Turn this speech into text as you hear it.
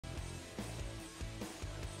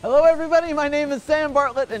Hello everybody, my name is Sam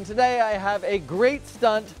Bartlett and today I have a great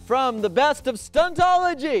stunt from the best of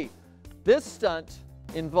Stuntology. This stunt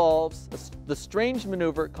involves the strange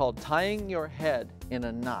maneuver called tying your head in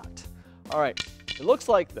a knot. All right, it looks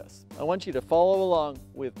like this. I want you to follow along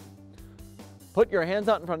with, put your hands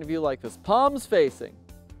out in front of you like this, palms facing.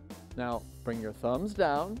 Now bring your thumbs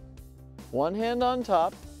down, one hand on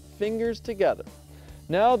top, fingers together.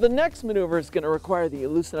 Now the next maneuver is going to require that you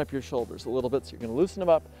loosen up your shoulders a little bit. So you're going to loosen them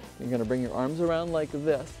up, you're going to bring your arms around like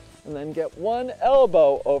this, and then get one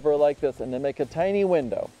elbow over like this, and then make a tiny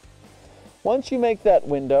window. Once you make that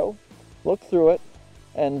window, look through it,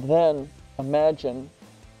 and then imagine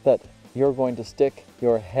that you're going to stick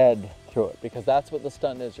your head through it, because that's what the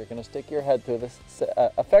stunt is. You're going to stick your head through this,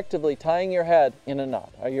 effectively tying your head in a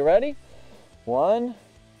knot. Are you ready? 1,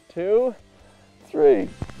 2, 3.